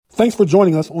Thanks for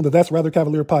joining us on the That's Rather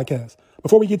Cavalier podcast.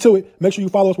 Before we get to it, make sure you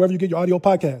follow us wherever you get your audio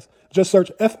podcasts. Just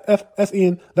search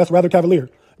FFSN, That's Rather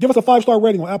Cavalier. Give us a 5-star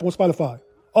rating on Apple and Spotify.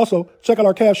 Also, check out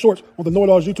our Cavs shorts on the Know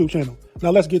It All's YouTube channel. Now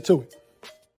let's get to it.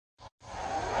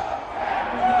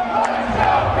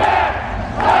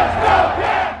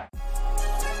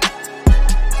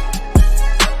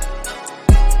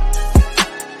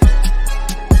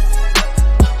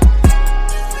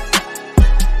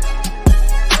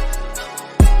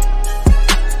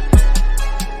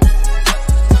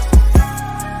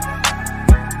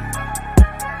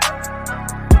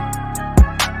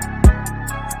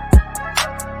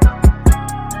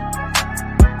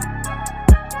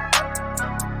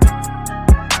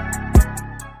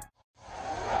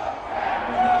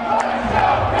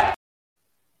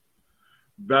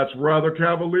 That's Rather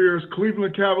Cavaliers,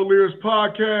 Cleveland Cavaliers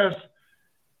podcast.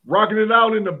 Rocking it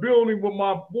out in the building with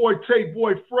my boy Tate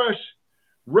Boy Fresh,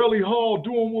 Relly Hall,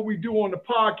 doing what we do on the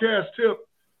podcast tip.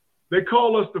 They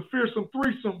call us the Fearsome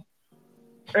Threesome.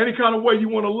 Any kind of way you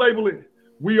want to label it,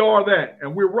 we are that.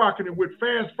 And we're rocking it with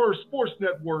Fans First Sports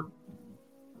Network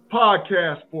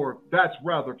podcast for That's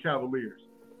Rather Cavaliers.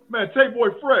 Man, Tate Boy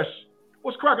Fresh,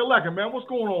 what's crackin' man? What's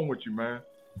going on with you, man?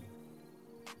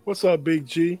 What's up, Big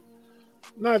G?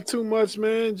 Not too much,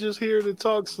 man. Just here to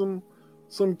talk some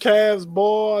Cavs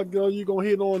ball. You're going to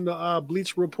hit on the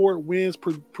Bleacher Report wins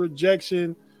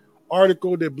projection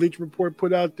article that Bleacher Report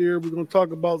put out there. We're going to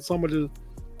talk about some of the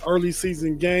early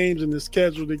season games and the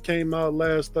schedule that came out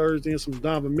last Thursday and some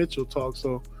Donovan Mitchell talk.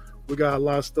 So we got a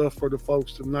lot of stuff for the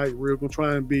folks tonight. We're going to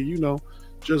try and be,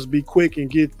 just be quick and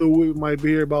get through it. We might be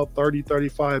here about 30,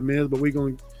 35 minutes, but we're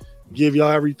going to give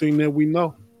y'all everything that we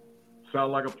know.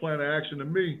 Sound like a plan of action to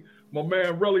me. My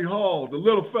man, Relly Hall, the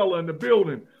little fella in the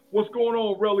building. What's going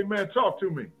on, Relly, man? Talk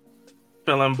to me.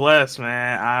 Feeling blessed,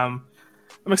 man.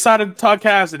 I'm excited to talk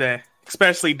Cavs today,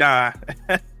 especially Don.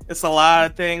 It's a lot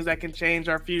of things that can change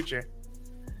our future.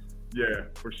 Yeah,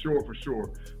 for sure.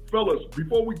 Fellas,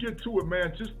 before we get to it,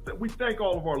 man, we thank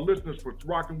all of our listeners for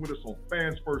rocking with us on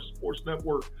Fans First Sports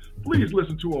Network. Please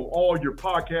listen to them all your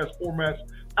podcast formats,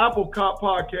 Apple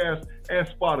Podcast, and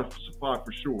Spotify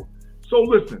for sure. So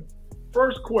listen.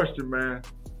 First question, man.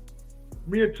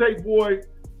 Me and Tate Boy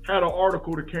had an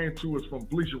article that came to us from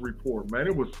Bleacher Report, man.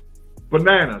 It was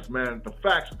bananas, man, the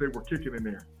facts that they were kicking in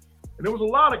there. And there was a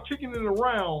lot of kicking it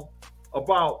around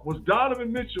about, was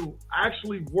Donovan Mitchell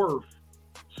actually worth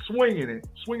swinging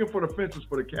for the fences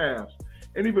for the Cavs?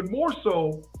 And even more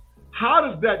so, how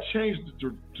does that change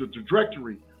the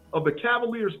trajectory of the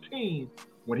Cavaliers team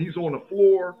when he's on the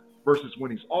floor versus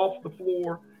when he's off the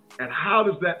floor? And how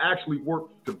does that actually work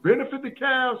to benefit the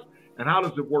Cavs? And how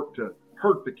does it work to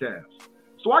hurt the Cavs?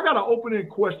 So I got an open-end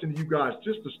question to you guys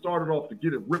just to start it off, to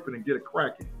get it ripping and get it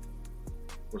cracking.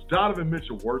 Was Donovan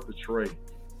Mitchell worth the trade?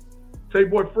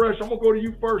 Tate Boy Fresh, I'm going to go to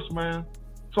you first, man.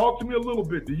 Talk to me a little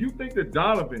bit. Do you think that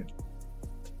Donovan,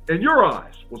 in your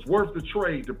eyes, was worth the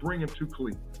trade to bring him to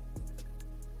Cleveland?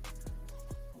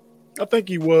 I think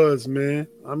he was, man.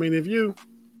 I mean, if you're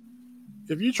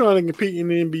trying to compete in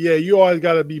the NBA, you always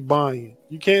got to be buying.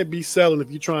 You can't be selling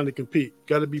if you're trying to compete. You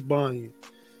got to be buying.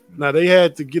 Now, they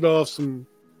had to get off some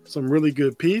really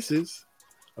good pieces.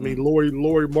 I mean, Lauri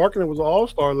Markkanen was an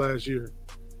all-star last year.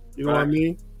 You know what I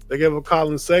mean? They gave up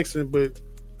Colin Sexton, but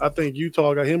I think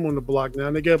Utah got him on the block now.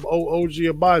 And they gave OG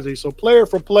Abaji. So player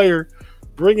for player,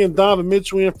 bringing Donovan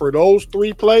Mitchell in for those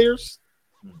three players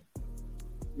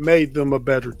made them a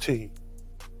better team.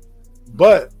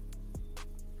 But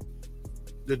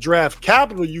the draft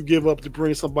capital you give up to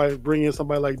bring in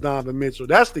somebody like Donovan Mitchell,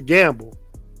 that's the gamble.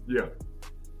 Yeah.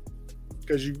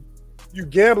 Because you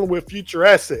gambling with future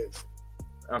assets.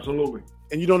 Absolutely.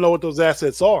 And you don't know what those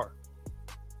assets are.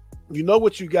 You know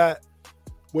what you got,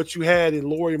 what you had in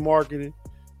Lauri Markkanen.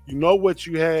 You know what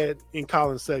you had in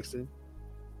Colin Sexton.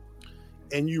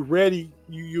 And you're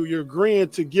agreeing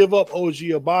to give up OG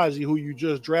Abaji, who you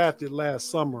just drafted last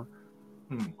summer.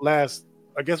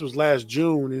 I guess it was last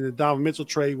June, and the Donovan Mitchell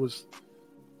trade was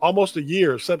almost a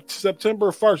year.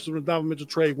 September 1st when the Donovan Mitchell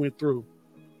trade went through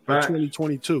in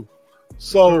 2022.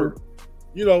 So,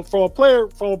 from a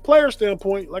player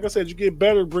standpoint, like I said, you get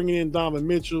better bringing in Donovan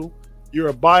Mitchell. You're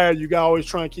a buyer. You got always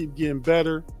trying to keep getting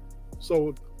better.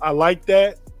 So I like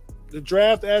that. The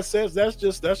draft assets, that's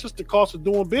just the cost of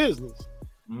doing business.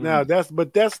 Now that's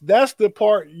the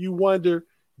part you wonder,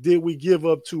 did we give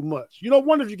up too much? You don't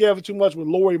wonder if you gave up too much with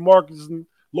Lauri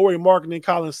Markkanen,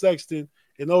 Colin Sexton,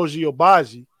 and OG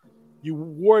Abaji. You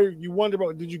wonder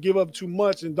about, did you give up too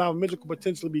much and Donovan Mitchell could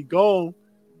potentially be gone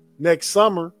next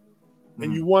summer?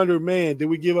 And you wonder, man, did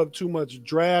we give up too much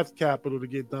draft capital to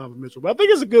get Donovan Mitchell? But I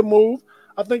think it's a good move.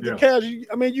 I think the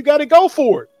Cavs, you got to go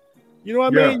for it. You know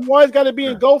what I mean? You always got to be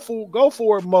in go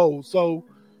for it mode. So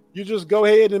you just go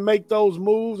ahead and make those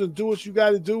moves and do what you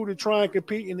got to do to try and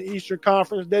compete in the Eastern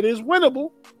Conference. That is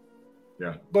winnable.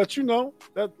 Yeah. But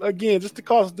that again, just the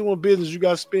cost of doing business, you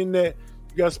got to spend that.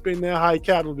 You got to spend that high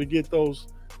capital to get those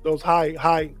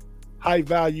high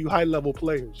value, high level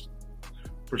players.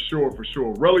 For sure.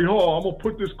 Relly Hall, I'm gonna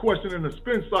put this question in the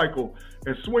spin cycle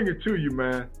and swing it to you,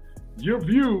 man. Your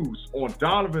views on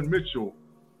Donovan Mitchell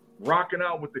rocking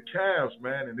out with the Cavs,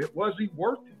 man, and was he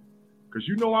worth it? Because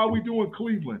you know how we do in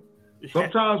Cleveland.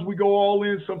 Sometimes we go all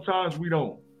in, sometimes we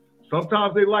don't.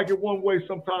 Sometimes they like it one way,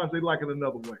 sometimes they like it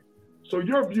another way. So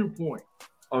your viewpoint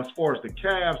as far as the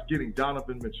Cavs getting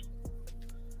Donovan Mitchell?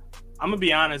 I'm going to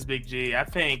be honest, Big G. I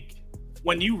think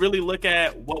when you really look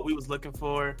at what we was looking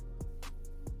for,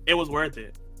 it was worth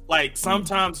it. Like,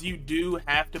 sometimes you do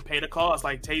have to pay the cost.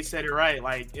 Like Tate said it right.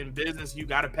 Like, in business, you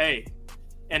got to pay.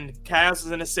 And Cavs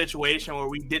is in a situation where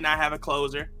we did not have a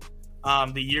closer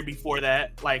the year before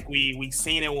that. Like, we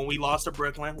seen it when we lost to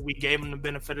Brooklyn. We gave them the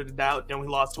benefit of the doubt. Then we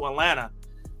lost to Atlanta,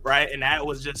 right? And that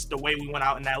was just the way we went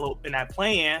out in that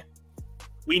play-in.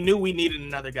 We knew we needed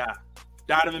another guy.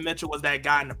 Donovan Mitchell was that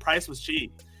guy, and the price was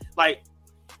cheap. Like,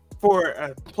 for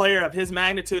a player of his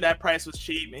magnitude, that price was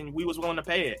cheap, and we was willing to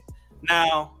pay it.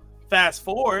 Now, fast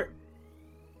forward,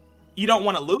 you don't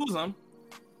want to lose him.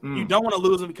 You don't want to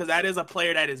lose him because that is a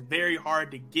player that is very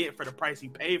hard to get for the price you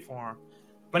pay for him.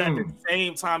 But at the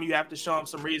same time, you have to show him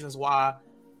some reasons why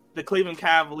the Cleveland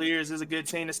Cavaliers is a good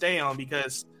team to stay on,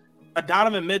 because a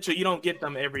Donovan Mitchell, you don't get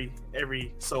them every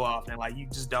so often. Like, you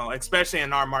just don't, especially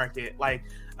in our market. Like,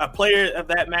 a player of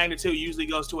that magnitude usually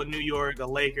goes to a New York, a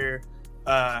Laker,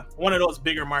 one of those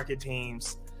bigger market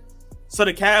teams. So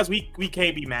the Cavs, we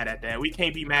can't be mad at that. We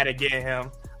can't be mad at getting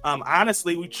him.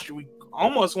 Honestly, we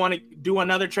almost want to do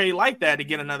another trade like that to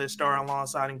get another star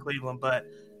alongside in Cleveland. But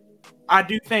I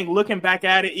do think, looking back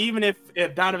at it, even if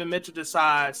Donovan Mitchell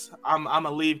decides I'm going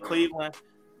to leave Cleveland,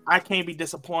 I can't be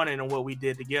disappointed in what we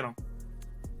did to get him.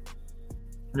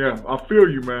 Yeah, I feel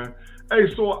you, man.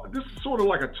 Hey, so this is sort of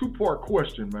like a two-part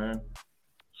question, man.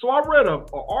 So I read an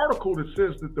article that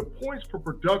says that the points per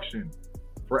production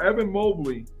for Evan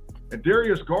Mobley and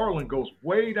Darius Garland goes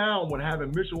way down when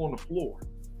having Mitchell on the floor,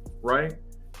 right?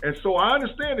 And so I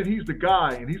understand that he's the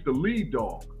guy and he's the lead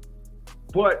dog.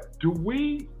 But do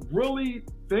we really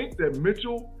think that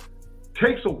Mitchell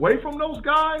takes away from those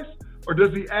guys, or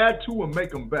does he add to and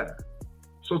make them better?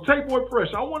 So Take Boy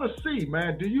Fresh, I want to see,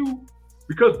 man,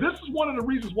 because this is one of the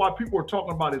reasons why people are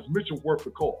talking about, is Mitchell worth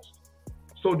the cost?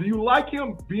 So do you like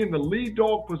him being the lead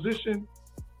dog position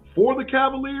for the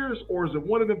Cavaliers, or is it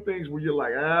one of them things where you're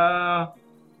like,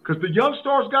 because the young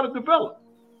stars got to develop,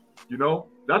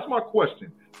 That's my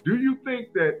question. Do you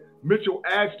think that Mitchell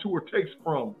adds to or takes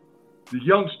from the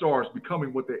young stars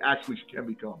becoming what they actually can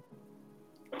become?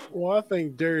 Well, I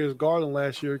think Darius Garland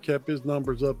last year kept his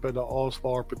numbers up at an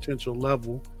all-star potential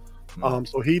level.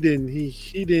 So he didn't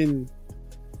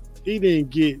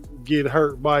get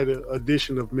hurt by the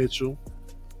addition of Mitchell.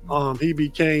 He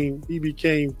became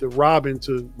the Robin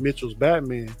to Mitchell's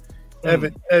Batman.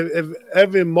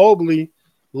 Evan Mobley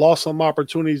lost some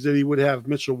opportunities that he would have if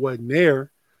Mitchell wasn't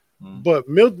there. But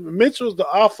Mitchell's the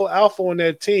alpha on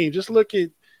that team. Just look at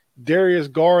Darius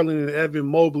Garland and Evan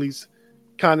Mobley's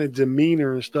kind of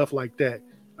demeanor and stuff like that.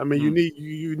 I mean,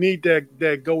 you need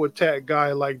that go attack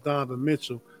guy like Donovan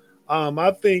Mitchell.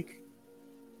 I think,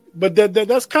 but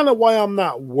that's kind of why I'm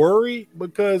not worried,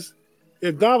 because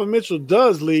if Donovan Mitchell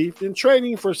does leave, then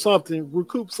trading for something,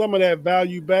 recoup some of that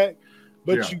value back.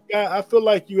 But I feel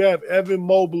like you have Evan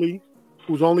Mobley,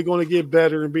 who's only going to get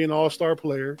better and be an all-star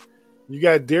player. You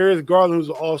got Darius Garland, who's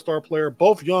an all-star player,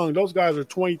 both young. Those guys are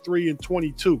 23 and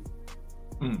 22.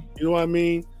 You know what I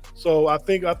mean? So I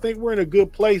think we're in a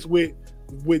good place with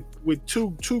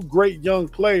two great young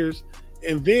players.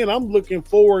 And then I'm looking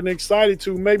forward and excited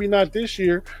to, maybe not this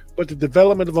year, but the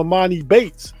development of Imani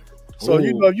Bates. So,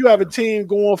 if you have a team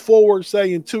going forward,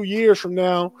 say in 2 years from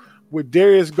now, with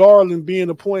Darius Garland being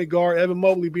a point guard, Evan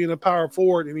Mobley being a power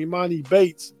forward, and Imani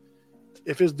Bates,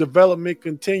 if his development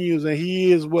continues and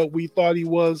he is what we thought he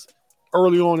was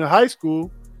early on in high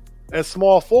school as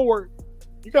small forward,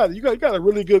 you got a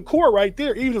really good core right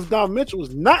there, even if Donovan Mitchell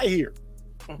was not here.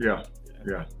 Yeah.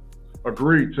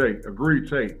 Agreed, Tate.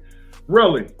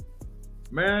 Really,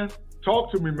 man,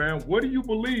 talk to me, man. What do you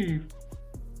believe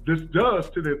this does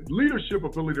to the leadership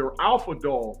ability or alpha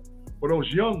dog for those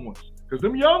young ones? Because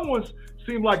them young ones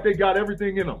seem like they got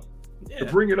everything in them to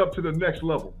bring it up to the next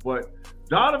level. But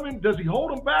Donovan, does he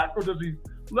hold them back, or does he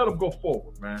let them go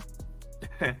forward, man?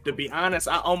 To be honest,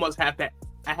 I almost have to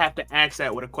ask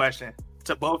that with a question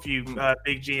to both you,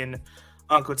 Big G and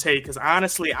Uncle Tate, because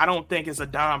honestly, I don't think it's a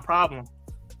Don problem.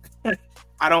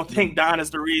 I don't think Don is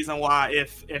the reason why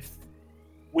if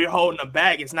we're holding him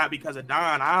back, it's not because of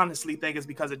Don. I honestly think it's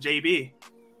because of JB.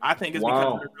 I think it's because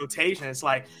of the rotation. It's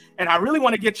like, and I really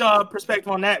want to get y'all perspective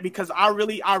on that because I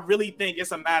really think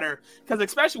it's a matter, because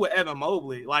especially with Evan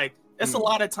Mobley, like it's a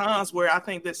lot of times where I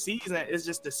think this season is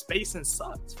just the spacing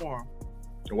sucks for him.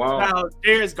 Wow. Now,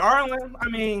 Darius Garland,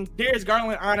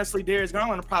 honestly, Darius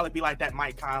Garland will probably be like that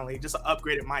Mike Conley, just an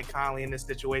upgraded Mike Conley in this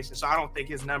situation. So I don't think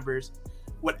his numbers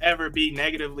would ever be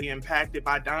negatively impacted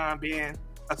by Don being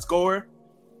a scorer.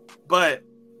 But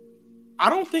I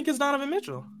don't think it's Donovan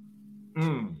Mitchell.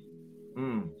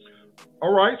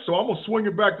 All right, so I'm going to swing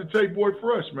it back to Tate Boy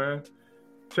Fresh, man.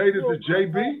 Tate, is it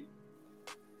JB?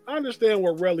 I understand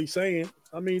what Relly's saying.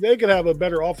 I mean, they could have a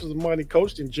better offensive-minded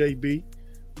coach than JB.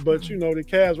 But, you know, the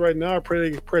Cavs right now are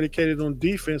predicated on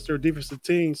defense. They're a defensive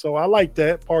team. So I like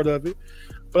that part of it.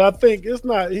 But I think it's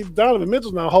not – Donovan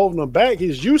Mitchell's not holding them back.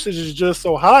 His usage is just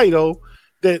so high, though,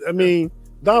 that, I mean,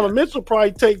 Donovan Mitchell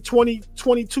probably take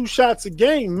 22 shots a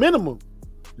game minimum.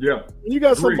 Yeah. When you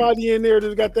got somebody in there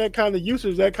that's got that kind of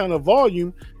usage, that kind of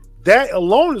volume, that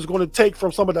alone is going to take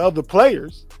from some of the other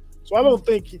players. So I don't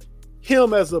think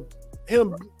him as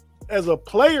a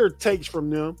player takes from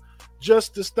them.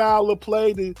 Just the style of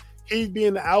play, he's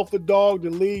being the alpha dog, the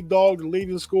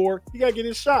leading scorer. He got to get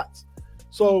his shots.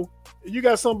 So you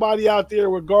got somebody out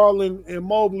there with Garland and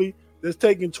Mobley that's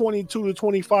taking 22 to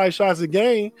 25 shots a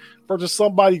game versus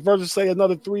say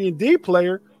another 3-and-D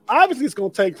player. Obviously, it's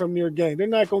going to take from their game. They're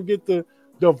not going to get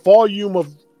the volume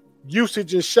of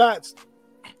usage and shots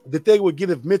that they would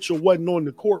get if Mitchell wasn't on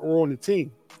the court or on the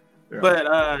team. Yeah.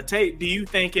 But Tate, do you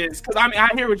think it's – because, I mean, I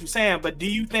hear what you're saying, but do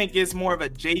you think it's more of a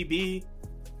JB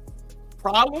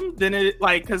problem than it –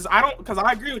 like, because I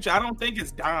agree with you. I don't think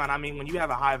it's Don. I mean, when you have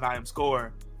a high-volume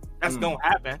scorer, that's going to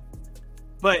happen.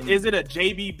 But is it a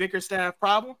JB Bickerstaff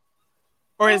problem?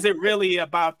 Or is it really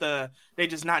about they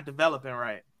just not developing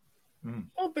right? I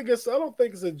don't think it's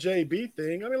a JB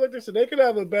thing. I mean, like I said, they could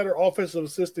have a better offensive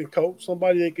assistant coach,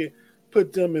 somebody that could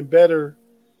put them in better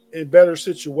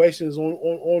situations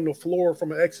on the floor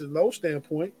from an X and O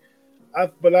standpoint.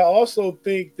 But I also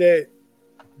think that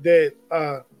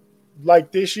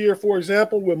like this year, for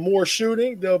example, with more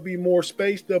shooting, there'll be more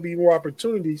space, there'll be more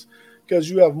opportunities because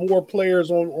you have more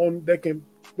players on that can,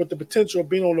 with the potential of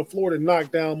being on the floor to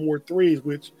knock down more threes,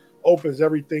 which opens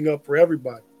everything up for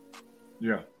everybody.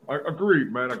 Yeah.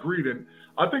 Agreed, man. Agreed. And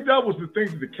I think that was the thing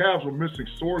that the Cavs were missing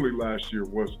sorely last year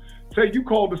was, Tate, you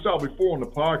called this out before on the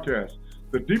podcast,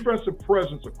 the defensive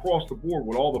presence across the board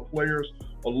with all the players,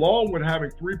 along with having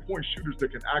three-point shooters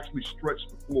that can actually stretch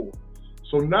the floor.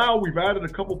 So now we've added a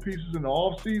couple pieces in the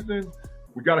offseason.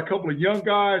 We got a couple of young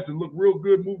guys that look real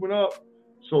good moving up.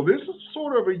 So this is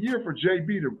sort of a year for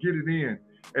JB to get it in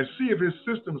and see if his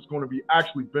system is going to be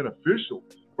actually beneficial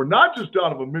for not just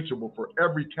Donovan Mitchell, but for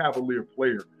every Cavalier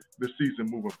player this season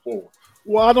moving forward.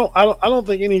 Well, I don't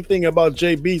think anything about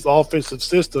JB's offensive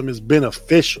system is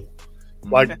beneficial.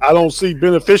 Like I don't see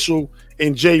beneficial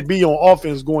and JB on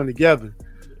offense going together.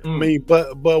 I mean,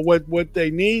 but what they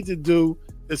need to do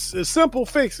is simple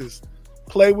fixes: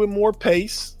 play with more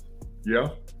pace. Yeah.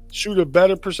 Shoot a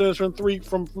better percentage from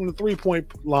the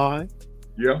 3-point line.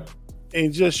 Yeah.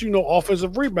 And just,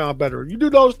 offensive rebound better. You do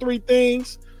those three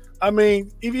things. I mean,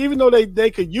 even though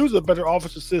they could use a better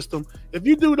offensive system, if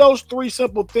you do those three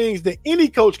simple things that any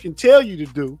coach can tell you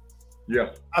to do,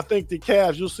 I think the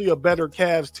Cavs, you'll see a better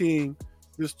Cavs team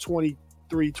this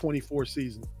 23-24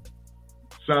 season.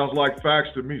 Sounds like facts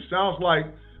to me. Sounds like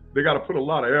they got to put a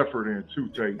lot of effort in too,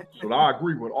 Tate. So I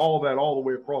agree with all that all the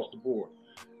way across the board.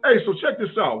 Hey, so check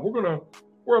this out.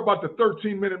 We're about the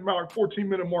 13-minute mark,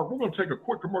 14-minute mark. We're going to take a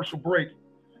quick commercial break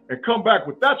and come back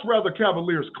with That's Rather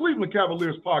Cavaliers, Cleveland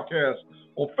Cavaliers podcast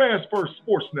on Fans First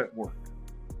Sports Network.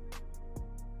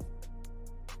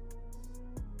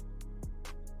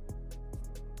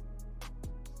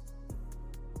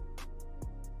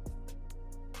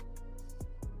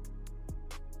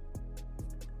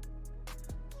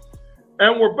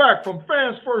 And we're back from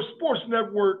Fans First Sports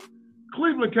Network,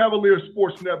 Cleveland Cavaliers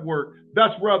Sports Network.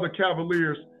 That's Rather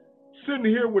Cavaliers, sitting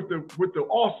here with the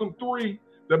awesome three,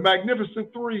 the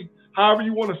magnificent three, however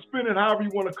you want to spin it, however you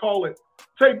want to call it.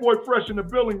 Tate Boy Fresh in the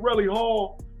building, Relly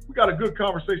Hall. We got a good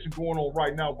conversation going on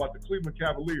right now about the Cleveland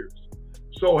Cavaliers.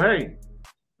 So, hey,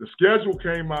 the schedule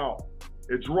came out.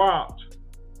 It dropped.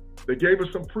 They gave us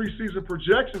some preseason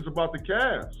projections about the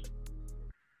Cavs.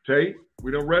 Tate,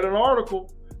 we done read an article.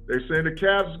 They're saying the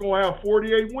Cavs is going to have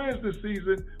 48 wins this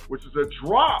season, which is a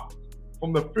drop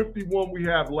from the 51 we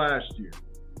had last year.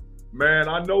 Man,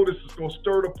 I know this is going to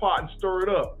stir the pot and stir it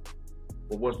up.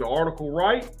 But was the article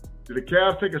right? Did the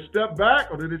Cavs take a step back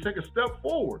or did they take a step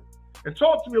forward? And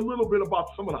talk to me a little bit about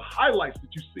some of the highlights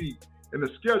that you see in the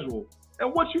schedule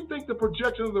and what you think the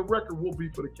projection of the record will be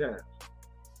for the Cavs.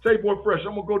 Tay Boy Fresh,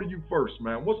 I'm going to go to you first,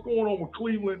 man. What's going on with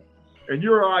Cleveland and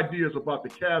your ideas about the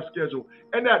Cavs schedule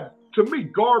and that, to me,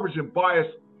 garbage and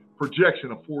biased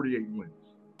projection of 48 wins?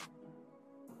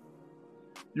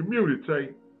 You're muted, Tay.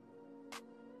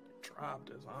 Dropped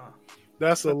his on.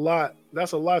 That's a lot.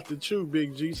 That's a lot to chew,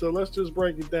 Big G. So let's just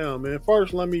break it down, man.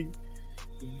 First, let me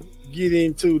get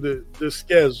into the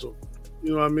schedule.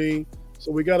 You know what I mean?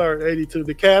 So we got our 82.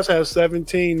 The Cavs have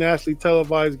 17 nationally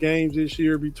televised games this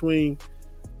year between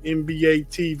NBA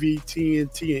TV,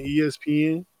 TNT, and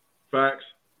ESPN. Facts.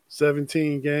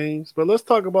 17 games. But let's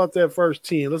talk about that first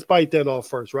 10. Let's bite that off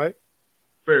first, right?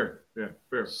 Fair. Yeah,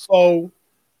 fair. So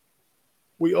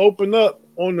we open up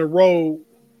on the road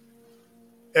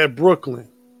at Brooklyn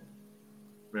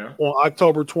on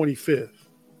October 25th.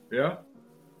 Yeah.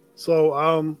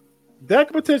 So that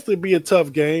could potentially be a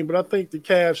tough game, but I think the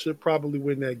Cavs should probably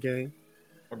win that game.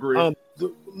 Agreed.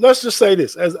 Let's just say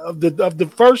this: as of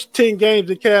the first 10 games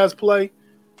the Cavs play,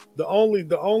 the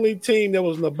only team that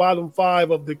was in the bottom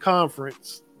 5 of the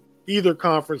conference, either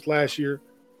conference last year,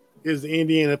 is the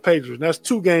Indiana Pacers. And that's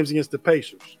 2 games against the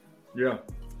Pacers. Yeah.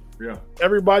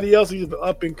 Everybody else is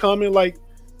up and coming. Like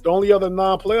the only other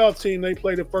non-playoff team they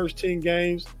play the first 10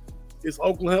 games is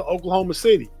Oklahoma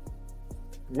City.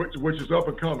 Which is up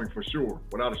and coming for sure,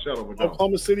 without a shadow of a doubt.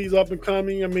 Oklahoma City's up and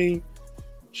coming. I mean,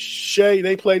 Shea,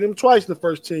 they played them twice in the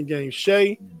first 10 games.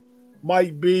 Shea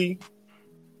might be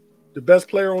the best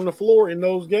player on the floor in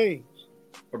those games.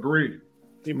 Agreed.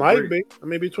 He might be. I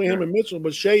mean, between him and Mitchell,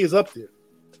 but Shea is up there.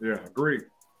 Yeah, agreed.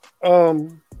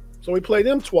 So we play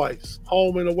them twice,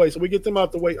 home and away. So we get them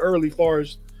out the way early, far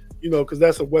as, because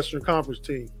that's a Western Conference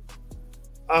team.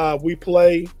 We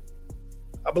play,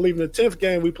 I believe in the 10th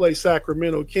game, we play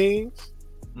Sacramento Kings.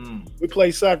 We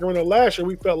played Sacramento last year.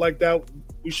 We felt like that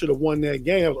we should have won that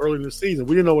game. That was early in the season.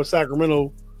 We didn't know what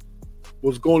Sacramento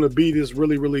was going to be, this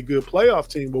really, really good playoff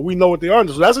team, but we know what they are.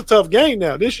 So that's a tough game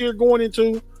now. This year going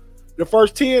into the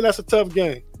first 10, that's a tough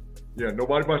game. Yeah,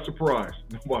 nobody by surprise.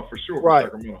 Nobody for sure. Right.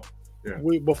 Sacramento. Yeah.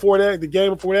 The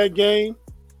game before that game,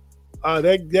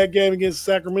 that game against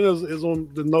Sacramento is on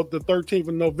the 13th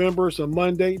of November. It's a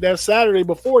Monday. That Saturday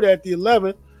before that, the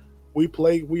 11th,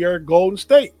 we are at Golden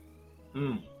State.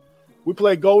 We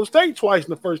played Golden State twice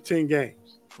in the first 10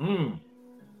 games.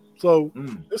 So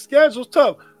the schedule's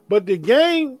tough. But the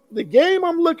game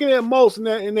I'm looking at most in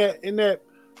that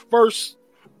first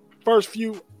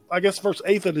few, I guess first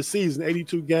eighth of the season,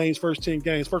 82 games, first 10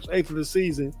 games, first eighth of the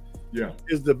season,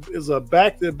 is a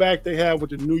back-to-back they have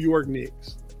with the New York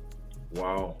Knicks.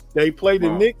 Wow. They play the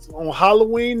Knicks on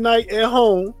Halloween night at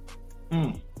home.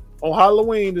 On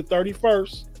Halloween, the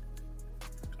 31st,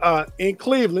 in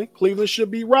Cleveland. Cleveland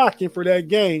should be rocking for that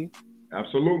game.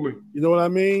 Absolutely. You know what I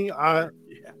mean?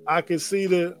 I can see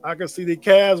the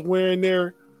Cavs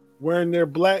wearing their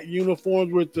black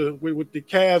uniforms with the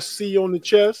Cavs C on the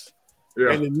chest.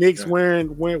 Yeah. And the Knicks wearing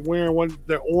one of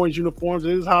their orange uniforms.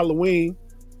 It is Halloween.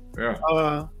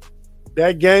 Yeah.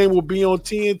 That game will be on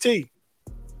TNT.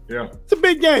 Yeah. It's a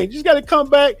big game. You just got to come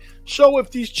back, show if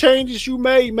these changes you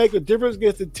made make a difference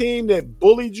against the team that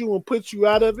bullied you and put you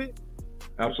out of it.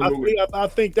 Absolutely. I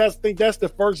think that's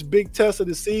the first big test of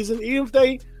the season. Even if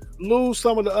they lose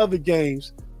some of the other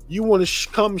games, you want to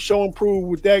come show and prove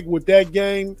with that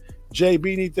game.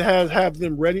 JB needs to have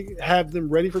them ready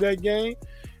for that game.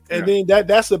 And then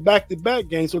that's a back-to-back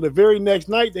game. So the very next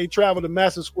night they travel to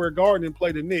Madison Square Garden and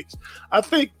play the Knicks. I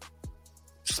think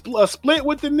a split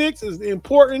with the Knicks is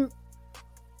important.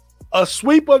 A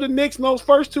sweep of the Knicks in those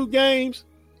first 2 games,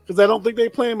 because I don't think they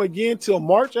play them again till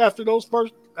March after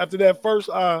that first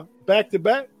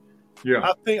back-to-back.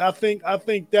 Yeah. I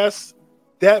think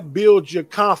that builds your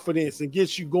confidence and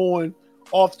gets you going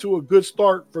off to a good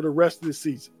start for the rest of the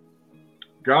season.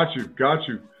 Got you.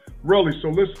 Really, so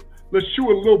let's chew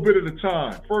a little bit at a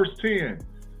time. First 10.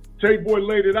 Tate Boy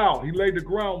laid it out. He laid the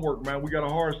groundwork, man. We got a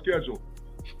hard schedule.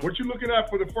 What you looking at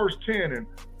for the first 10, and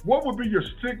what would be your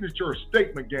signature or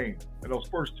statement game in those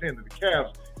first 10 that the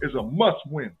Cavs is a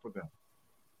must-win for them?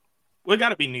 We got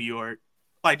to be New York.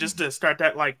 Like, just to start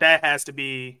that, like, that has to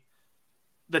be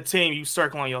the team you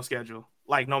circle on your schedule.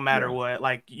 Like, no matter what.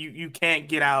 Like, you can't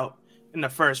get out in the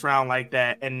first round like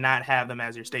that and not have them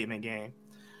as your statement game.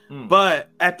 But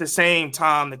at the same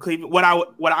time, the Cleveland,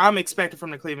 what I'm expecting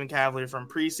from the Cleveland Cavaliers from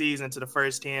preseason to the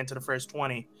first 10 to the first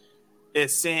 20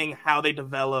 is seeing how they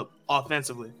develop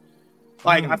offensively.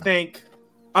 Like, I think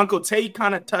Uncle Tate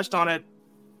kind of touched on it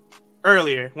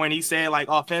earlier when he said, like,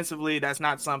 offensively, that's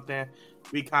not something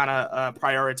we kind of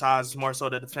prioritize more so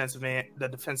the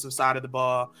defensive side of the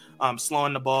ball,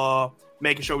 slowing the ball,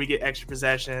 making sure we get extra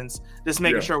possessions, just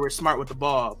making sure we're smart with the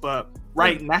ball. But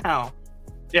right now,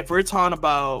 if we're talking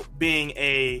about being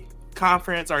a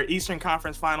conference or Eastern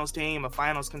Conference Finals team, a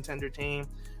Finals contender team,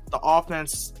 the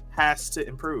offense has to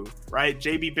improve, right?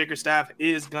 JB Bickerstaff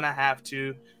is going to have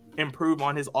to improve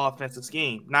on his offensive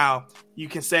scheme. Now, you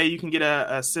can say you can get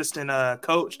an assistant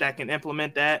coach that can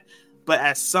implement that, but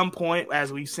at some point,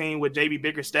 as we've seen with JB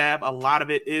Bickerstaff, a lot of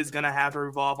it is going to have to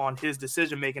revolve on his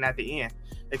decision-making at the end,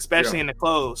 especially in the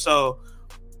close. So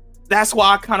that's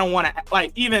why I kind of want to,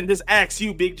 like, even just ask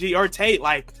you, Big G or Tate,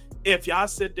 like, if y'all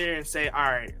sit there and say, all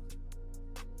right,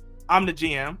 I'm the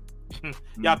GM,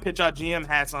 y'all pitch our GM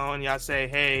hats on, y'all say,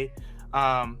 hey,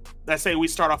 let's say we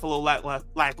start off a little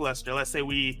lackluster. Let's say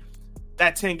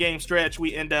that 10-game stretch,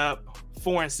 we end up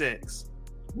 4-6.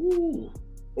 Ooh.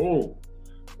 Oh,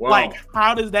 wow. Like,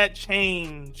 how does that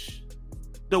change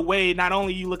the way not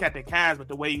only you look at the Cavs, but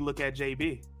the way you look at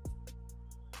JB?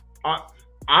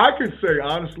 I could say,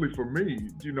 honestly, for me,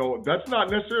 that's not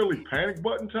necessarily panic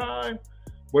button time,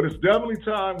 but it's definitely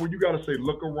time where you got to say,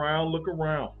 look around,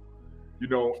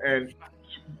 and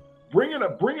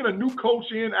bringing a new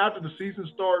coach in after the season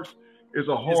starts is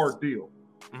a hard deal.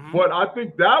 Mm-hmm. But I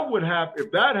think that would happen,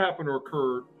 if that happened or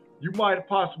occurred, you might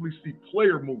possibly see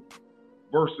player movement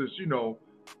versus,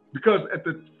 because at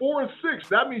the 4-6,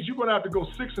 that means you're going to have to go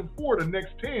 6-4 the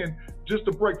next 10 just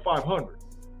to break 500.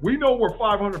 We know where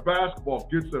 500 basketball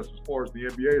gets us as far as the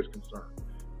NBA is concerned.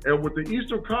 And with the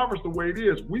Eastern Conference the way it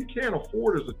is, we can't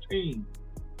afford as a team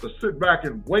to sit back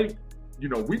and wait.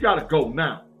 We got to go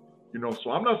now. So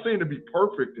I'm not saying to be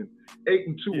perfect and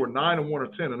 8-2 or 9-1 or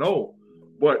 10-0,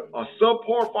 but a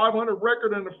subpar 500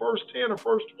 record in the first 10 or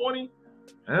first 20,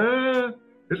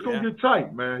 it's going to get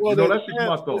tight, man. Well, that's just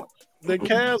my thoughts. The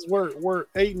Cavs were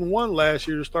 8-1 last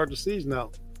year to start the season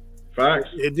out. Facts.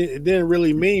 It didn't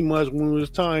really mean much when it was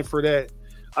time for that.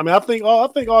 I mean, I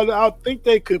think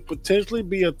they could potentially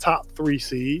be a top 3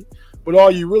 seed, but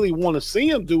all you really want to see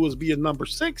them do is be a number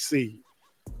 6 seed,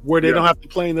 where they don't have to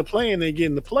play in the play and they get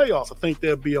in the playoffs. I think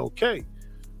they'll be okay.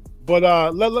 But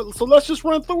so let's just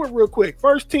run through it real quick.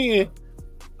 First 10,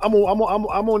 I'm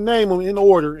gonna name them in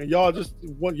order, and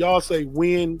y'all say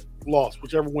win, loss,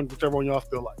 whichever one y'all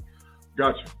feel like.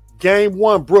 Gotcha. Game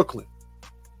 1, Brooklyn.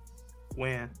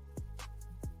 Win.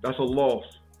 That's a loss.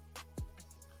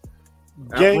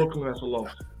 At Brooklyn, that's a loss.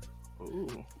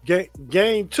 Ooh.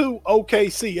 Game 2,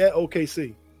 OKC at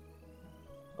OKC.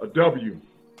 A W.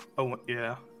 Oh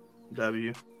yeah,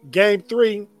 W. Game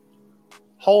 3,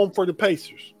 home for the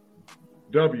Pacers.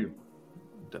 W.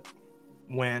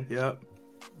 Win. Yep.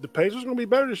 The Pacers gonna be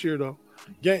better this year though.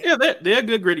 They're a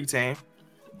good gritty team.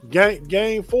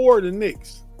 Game 4, the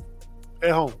Knicks at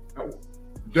home.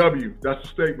 W. That's a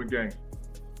statement game.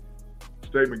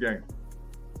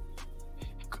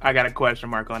 I got a question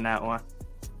mark on that one.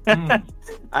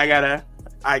 I gotta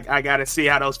see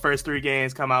how those first 3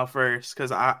 games come out first,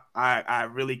 because I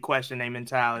really question their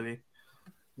mentality.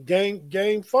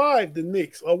 Game 5, the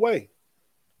Knicks away,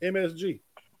 MSG.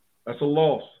 That's a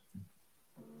loss.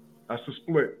 That's a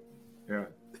split. Yeah.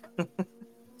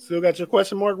 Still got your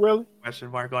question mark, really?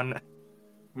 Question mark on that.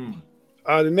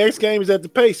 The next game is at the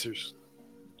Pacers.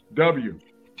 W.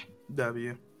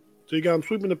 So you got them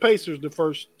sweeping the Pacers the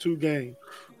first 2 games.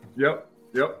 Yep,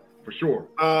 for sure.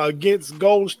 Against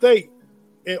Golden State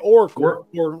and Oracle,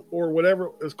 or whatever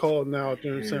it's called now out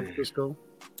there in San Francisco.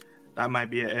 That might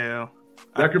be an L.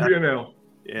 That could be an L.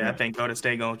 Yeah, I think Golden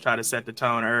State gonna try to set the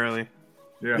tone early.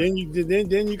 Yeah. Then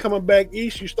you coming back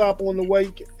east. You stop on the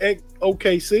way at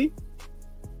OKC.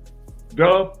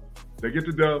 Dub. They get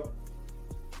the dub.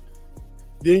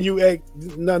 Then you at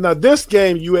now this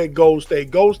game you at Golden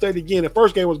State. Golden State again. The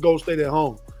first game was Golden State at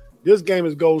home. This game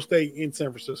is Golden State in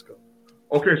San Francisco.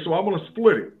 Okay, so I'm going to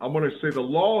split it. I'm going to say the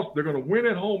loss, they're going to win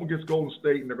at home against Golden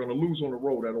State, and they're going to lose on the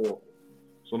road at Oracle.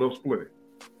 So they'll split it.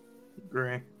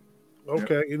 Great.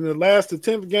 Okay, and the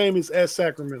 10th game is at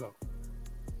Sacramento.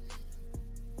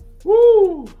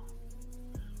 Woo!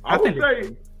 I think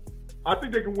they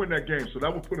can win that game, so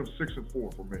that would put them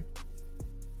 6-4 for me.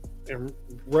 And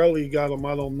Relly got him,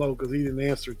 I don't know, because he didn't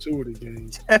answer 2 of the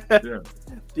games.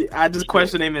 Yeah. I just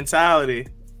question their mentality.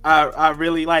 I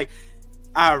really like.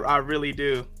 I really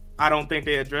do. I don't think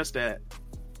they addressed that.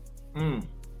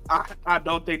 I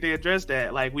don't think they addressed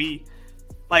that.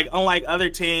 Unlike other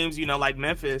teams, like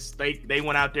Memphis, they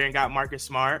went out there and got Marcus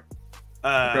Smart.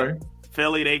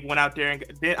 Philly, they went out there and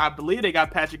I believe they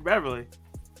got Patrick Beverly,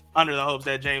 under the hopes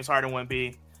that James Harden wouldn't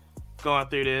be going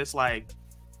through this. We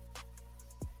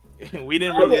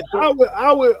didn't really.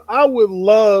 I would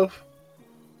love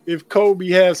if Kobe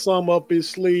has some up his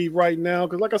sleeve right now,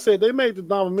 because like I said, they made the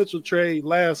Donovan Mitchell trade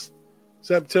last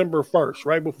September 1st,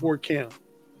 right before camp.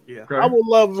 Yeah, Okay. I would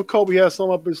love if Kobe has some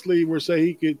up his sleeve where say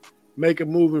he could make a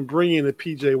move and bring in a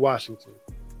PJ Washington.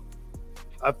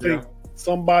 I think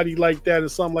somebody like that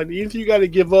is something like that. Even if you got to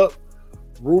give up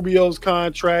Rubio's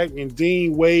contract and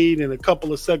Dean Wade and a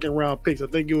couple of second-round picks, I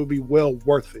think it would be well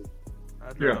worth it.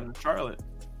 Charlotte.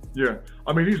 Yeah,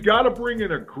 I mean, he's got to bring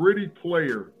in a gritty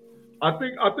player. I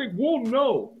think we'll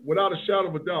know without a shadow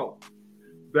of a doubt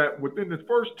that within the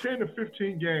first 10 to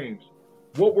 15 games,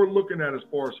 what we're looking at as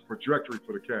far as trajectory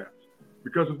for the Cavs.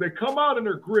 Because if they come out and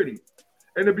they're gritty,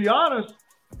 and to be honest,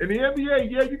 in the NBA,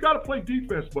 yeah, you got to play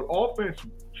defense, but offense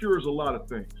cures a lot of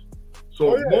things.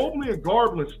 So if Mobley and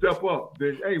Garland step up,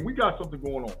 then hey, we got something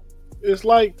going on. It's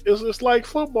like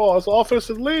football. It's an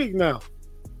offensive league now.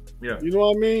 Yeah, you know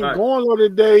what I mean. Right. Going on the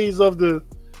days of the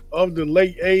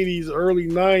late '80s, early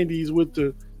 '90s with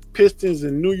the Pistons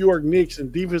and New York Knicks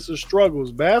and defensive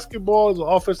struggles. Basketball is an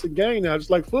offensive game now, just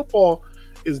like football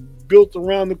is built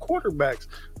around the quarterbacks.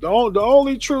 The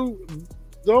only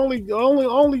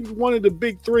one of the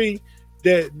big three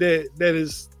that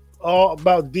is all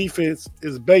about defense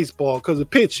is baseball because of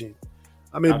pitching.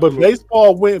 I mean,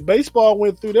 Absolutely. but baseball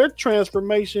went through their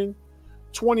transformation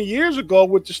 20 years ago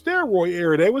with the steroid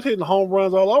era. They was hitting home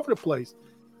runs all over the place.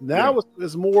 Now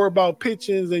it's more about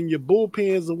pitchings and your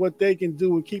bullpens and what they can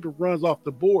do and keeping runs off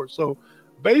the board. So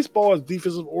baseball is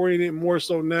defensive oriented more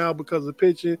so now because of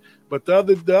pitching, but the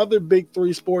other big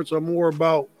three sports are more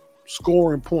about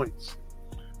scoring points.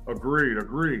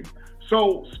 Agreed.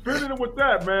 So spinning it with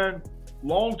that, man,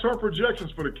 long-term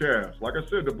projections for the Cavs. Like I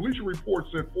said, the Bleacher Report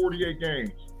said 48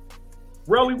 games.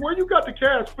 Relly, where you got the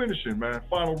Cavs finishing, man?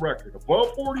 Final record,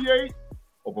 above 48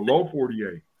 or below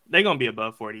 48? They're gonna be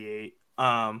above 48.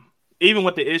 Even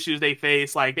with the issues they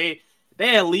face, like they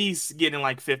at least getting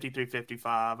like 53,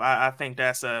 55. I think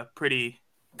that's a pretty,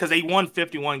 because they won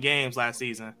 51 games last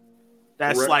season.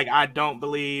 That's Correct. like, I don't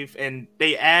believe, and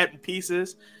they add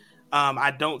pieces.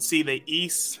 I don't see the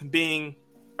East being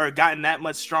or gotten that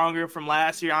much stronger from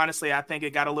last year. Honestly, I think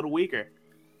it got a little weaker.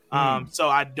 So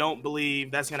I don't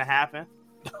believe that's going to happen.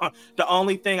 The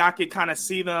only thing I could kind of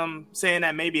see them saying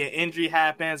that maybe an injury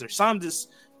happens or some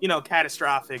just,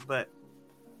 catastrophic, but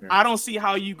I don't see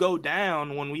how you go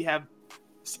down when we have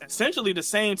essentially the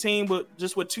same team, but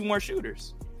just with two more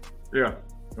shooters. Yeah,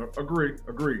 agreed.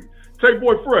 Take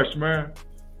Boy Fresh, man.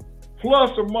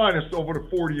 Plus or minus over the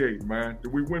 48, man.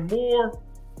 Do we win more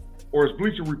or is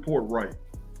Bleacher Report right?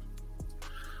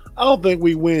 I don't think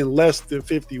we win less than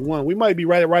 51. We might be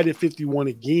right at 51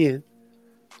 again.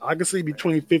 I can see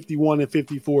between 51 and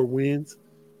 54 wins.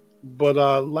 But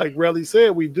like Relly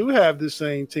said, we do have the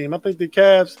same team. I think the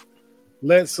Cavs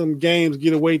let some games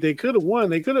get away. They could have won.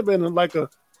 They could have been like a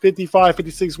 55,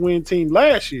 56 win team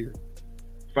last year.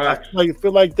 Facts. I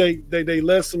feel like they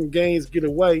let some games get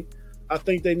away. I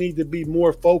think they need to be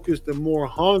more focused and more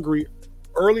hungry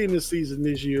early in the season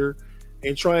this year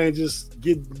and try and just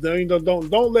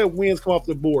don't let wins come off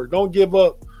the board. Don't give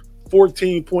up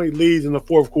 14-point leads in the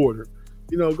fourth quarter.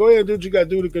 Go ahead and do what you got to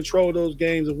do to control those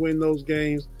games and win those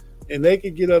games. And they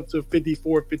could get up to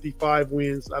 54, 55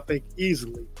 wins, I think,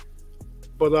 easily.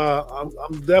 But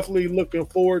I'm definitely looking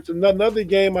forward to another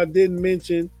game I didn't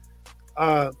mention,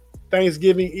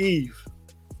 Thanksgiving Eve.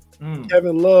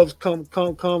 Kevin Love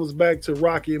comes back to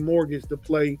Rocket Mortgage to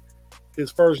play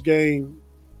his first game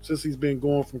since he's been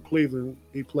going from Cleveland.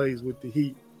 He plays with the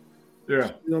Heat.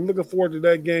 Yeah. I'm looking forward to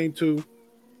that game too.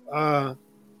 But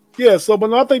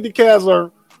I think the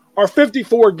Cavs are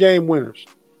 54 game winners.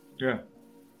 Yeah.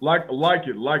 Like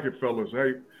it, fellas.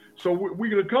 Hey, so we're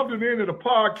going to come to the end of the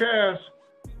podcast.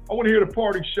 I want to hear the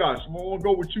parting shots. I'm going to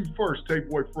go with you first, Tape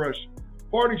Boy Fresh.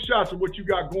 Parting shots of what you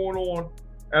got going on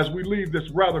as we leave this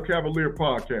Rather Cavalier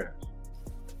podcast.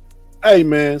 Hey,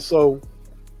 man, so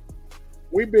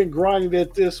we've been grinding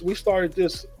at this. We started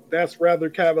this That's Rather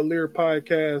Cavalier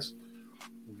podcast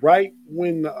right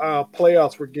when the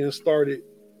playoffs were getting started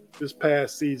this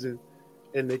past season.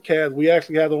 And the Cavs, we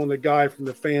actually had on the guy from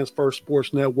the Fans First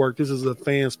Sports Network. This is a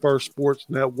Fans First Sports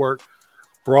Network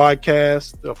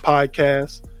broadcast, a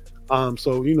podcast.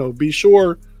 So, be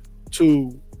sure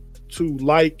to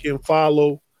like and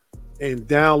follow and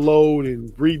download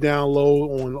and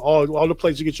re-download on all the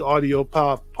places you get your audio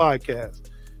podcast.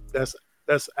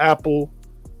 That's Apple,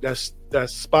 that's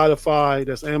Spotify,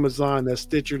 that's Amazon, that's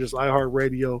Stitcher, that's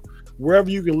iHeartRadio. Wherever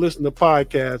you can listen to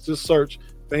podcasts, just search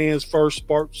Fans First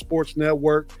Sports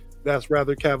Network. That's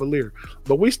Rather Cavalier.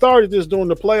 But we started this during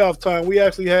the playoff time. We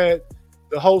actually had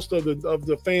the host of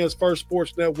the Fans First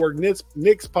Sports Network, Knicks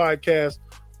podcast,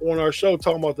 on our show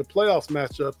talking about the playoffs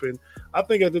matchup, and I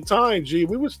think at the time, we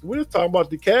was talking about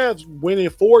the Cavs winning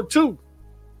 4-2.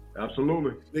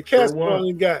 Absolutely. The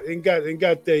Cavs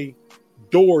got their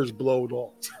doors blowed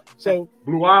off. So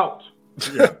blew out.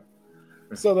 Yeah.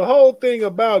 So the whole thing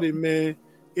about it, man,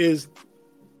 is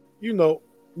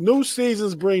new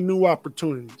seasons bring new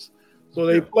opportunities. So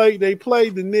they played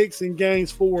the Knicks in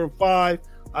games 4 and 5.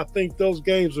 I think those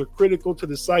games are critical to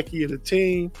the psyche of the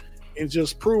team and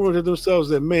just proving to themselves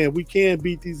that, man, we can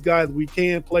beat these guys. We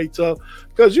can play tough.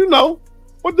 Because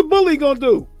what the bully going to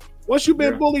do? Once you've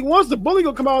been bullied once, the bully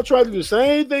going to come out and try to do the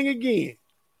same thing again.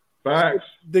 Facts.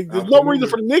 There's no reason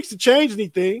for the Knicks to change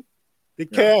anything. The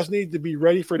Cavs need to be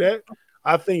ready for that.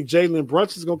 I think Jalen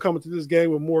Brunson's going to come into this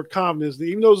game with more confidence.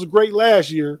 Even though it was great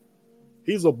last year,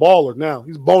 he's a baller now.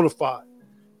 He's bona fide.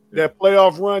 That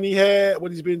playoff run he had,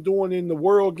 what he's been doing in the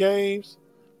World Games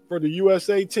for the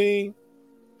USA team.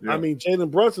 Yeah. I mean, Jalen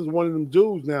Brunson's one of them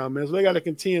dudes now, man. So they got to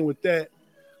contend with that.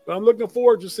 But I'm looking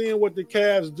forward to seeing what the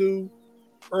Cavs do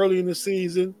early in the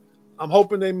season. I'm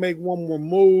hoping they make one more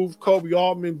move. Kobe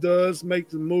Altman does make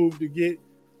the move to get,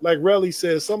 like Relly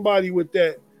says, somebody with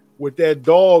that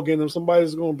dog in them.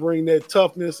 Somebody's going to bring that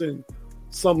toughness and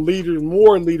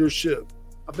more leadership.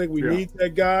 I think we need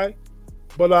that guy.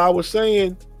 But I was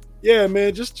saying, yeah,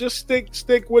 man, just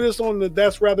stick with us on the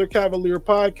That's Rather Cavalier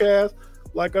podcast.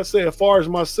 Like I said, as far as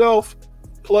myself,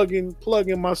 plugging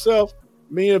myself,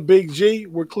 me and Big G,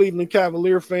 we're Cleveland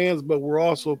Cavalier fans, but we're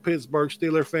also Pittsburgh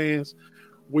Steelers fans.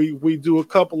 We do a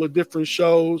couple of different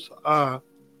shows,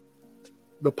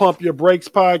 the Pump Your Brakes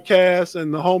podcast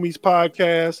and the Homies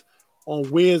podcast on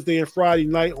Wednesday and Friday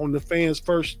night on the Fans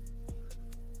First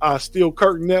Steel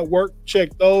Curtain Network. Check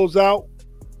those out.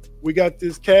 We got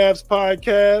this Cavs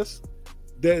podcast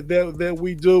that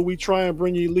we do. We try and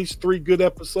bring you at least 3 good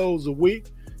episodes a week.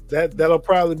 That'll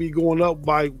probably be going up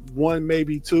by 1,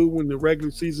 maybe 2 when the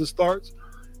regular season starts.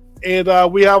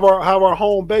 And we have our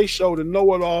home base show, the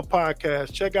Know It All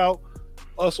podcast. Check out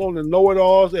us on the Know It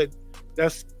Alls.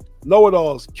 That's Know It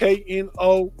Alls,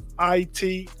 KNOITALLZ.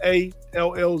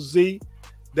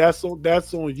 That's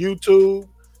on YouTube.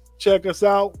 Check us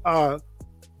out.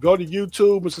 Go to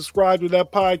YouTube and subscribe to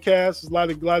that podcast.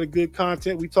 There's a lot of good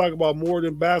content. We talk about more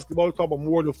than basketball. We talk about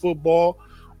more than football.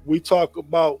 We talk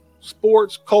about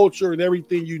sports, culture, and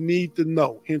everything you need to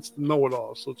know, hence the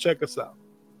know-it-all. So check us out.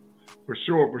 For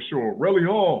sure. Relly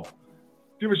Hall,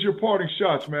 give us your parting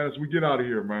shots, man, as we get out of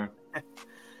here, man.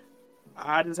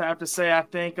 I just have to say, I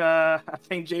think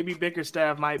JB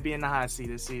Bickerstaff might be in the hot seat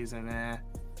this season, man.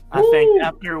 I think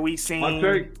after we seen,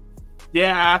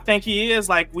 I think he is.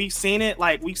 Like we've seen it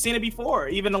before.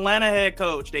 Even Atlanta head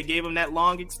coach, they gave him that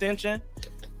long extension.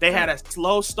 They had a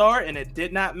slow start, and it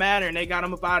did not matter, and they got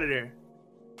him up out of there.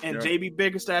 And JB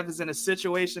Bickerstaff is in a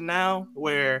situation now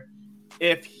where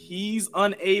if he's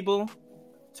unable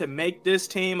to make this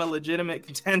team a legitimate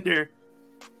contender,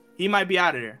 he might be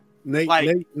out of there. Nate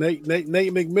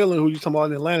McMillan, who you talking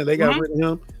about in Atlanta, they got rid of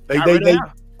him.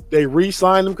 They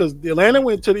re-signed him because Atlanta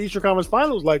went to the Eastern Conference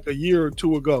Finals like a year or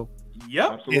 2 ago.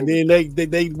 Yep. Absolutely. And then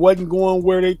they wasn't going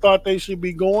where they thought they should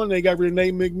be going. They got rid of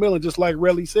Nate McMillan, just like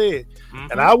Relly said.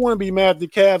 Mm-hmm. And I wouldn't be mad if the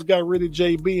Cavs got rid of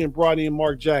JB and brought in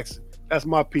Mark Jackson. That's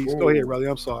my piece. Go ahead, Relly.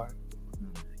 I'm sorry.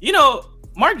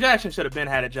 Mark Jackson should have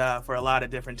had a job for a lot of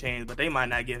different teams, but they might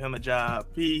not give him a job.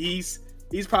 He's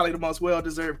probably the most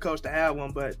well-deserved coach to have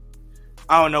one, but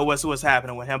I don't know what's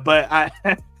happening with him. But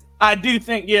I do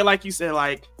think, like you said,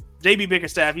 like JB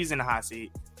Bickerstaff, he's in the hot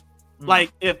seat.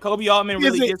 Like if Kobe Altman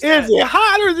really is it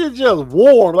hot or is it just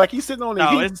warm? Like he's sitting on the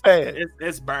heat pad.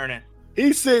 It's burning.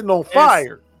 He's sitting on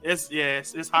fire.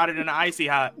 It's hotter than the icy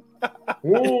hot.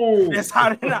 Ooh. It's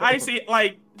hotter than the icy.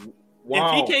 Like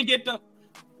if he can't get them,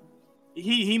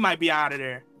 he might be out of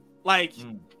there. Like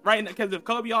right now, because if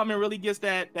Kobe Altman really gets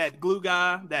that glue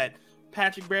guy, that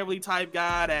Patrick Beverly type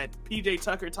guy, that PJ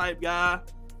Tucker type guy,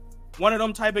 one of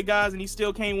them type of guys, and he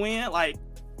still can't win, like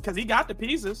because he got the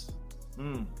pieces.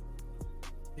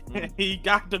 He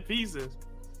got the pieces.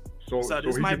 So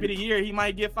this might be the year he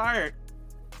might get fired.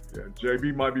 Yeah,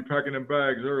 JB might be packing them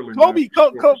bags early.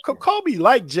 Kobe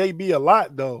liked JB a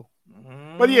lot though.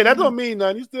 But yeah, that don't mean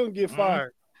nothing. He still can get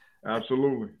fired.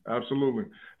 Absolutely.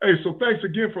 Hey, so thanks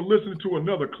again for listening to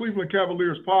another Cleveland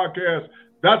Cavaliers podcast.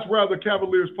 That's Rather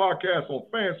Cavaliers podcast on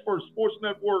Fans First Sports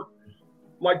Network.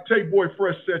 Like Tate Boy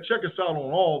Fresh said, check us out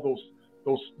on all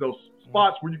those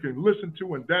spots where you can listen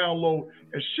to and download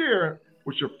and share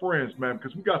with your friends, man,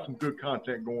 because we got some good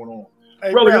content going on.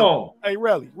 Hey,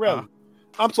 Relly.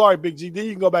 I'm sorry, Big G. Then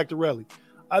you can go back to Relly.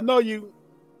 I know you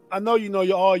know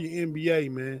all your NBA,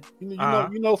 man.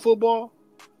 You know football?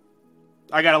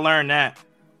 I gotta learn that.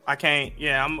 I can't.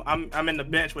 Yeah, I'm in the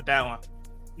bench with that one.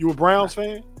 You a Browns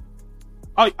fan?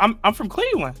 Oh, I'm from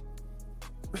Cleveland.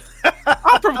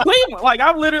 I'm from Cleveland. Like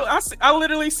I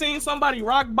literally seen somebody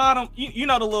rock bottom. You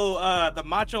know the little the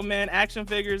Macho Man action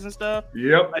figures and stuff.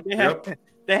 Yep. Like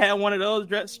they had one of those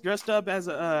dressed up as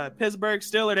a Pittsburgh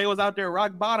Steeler. They was out there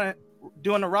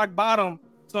doing the rock bottom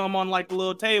to them on like the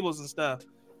little tables and stuff.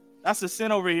 That's a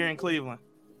sin over here in Cleveland.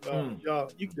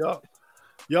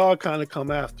 Y'all kind of come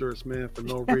after us, man, for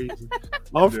no reason.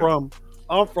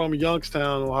 I'm from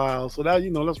Youngstown, Ohio, so that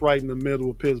that's right in the middle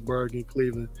of Pittsburgh and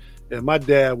Cleveland. And my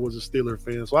dad was a Steeler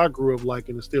fan, so I grew up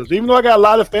liking the Steelers. Even though I got a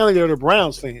lot of family that are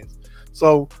Browns fans,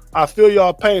 so I feel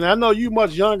y'all pain. I know you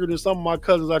much younger than some of my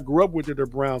cousins I grew up with that are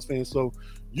Browns fans, so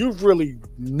you've really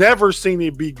never seen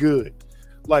it be good.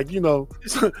 Like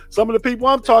some of the people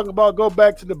I'm talking about go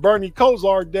back to the Bernie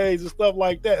Kosar days and stuff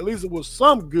like that. At least it was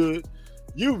some good.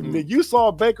 You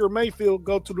saw Baker Mayfield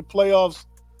go to the playoffs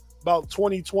about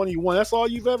 2021. That's all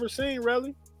you've ever seen,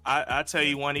 really? I tell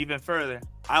you one even further.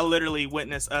 I literally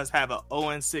witnessed us have a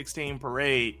 0-16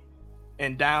 parade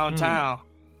in downtown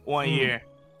one year,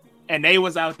 and they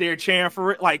was out there cheering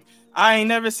for it. Like I ain't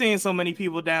never seen so many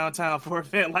people downtown for an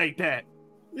event like that.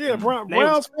 Yeah,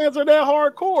 Browns fans are that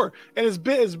hardcore, and as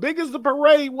big as the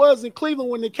parade was in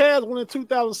Cleveland when the Cavs won in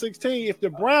 2016, if the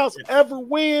Browns ever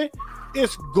win,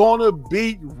 it's gonna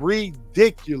be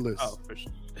ridiculous. Oh, for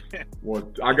sure.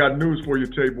 Well, I got news for you,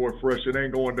 Tay-Boy Fresh. It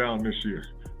ain't going down this year.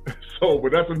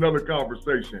 But that's another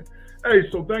conversation. Hey,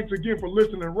 so thanks again for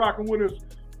listening and rocking with us.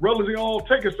 Brothers and all,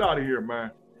 take us out of here,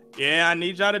 man. Yeah, I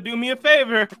need y'all to do me a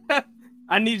favor.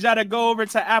 I need y'all to go over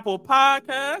to Apple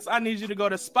Podcasts. I need you to go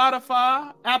to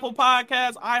Spotify, Apple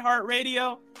Podcasts,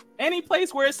 iHeartRadio, any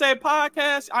place where it say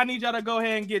podcast. I need y'all to go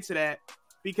ahead and get to that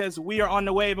because we are on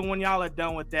the wave. And when y'all are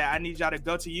done with that, I need y'all to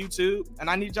go to YouTube and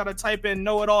I need y'all to type in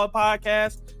Know It All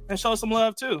Podcast and show some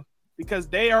love too because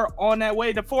they are on that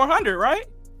way to 400, right?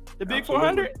 The big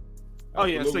 400? Oh,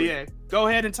 yeah. So, yeah, go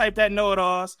ahead and type that Know It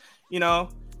Alls,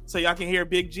 so y'all can hear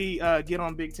Big G get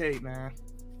on Big Tape, man.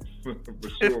 For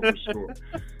sure.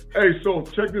 Hey, so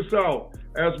check this out.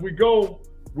 As we go,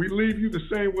 we leave you the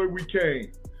same way we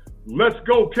came. Let's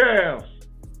go, Cavs.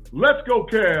 Let's go,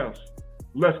 Cavs.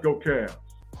 Let's go, Cavs.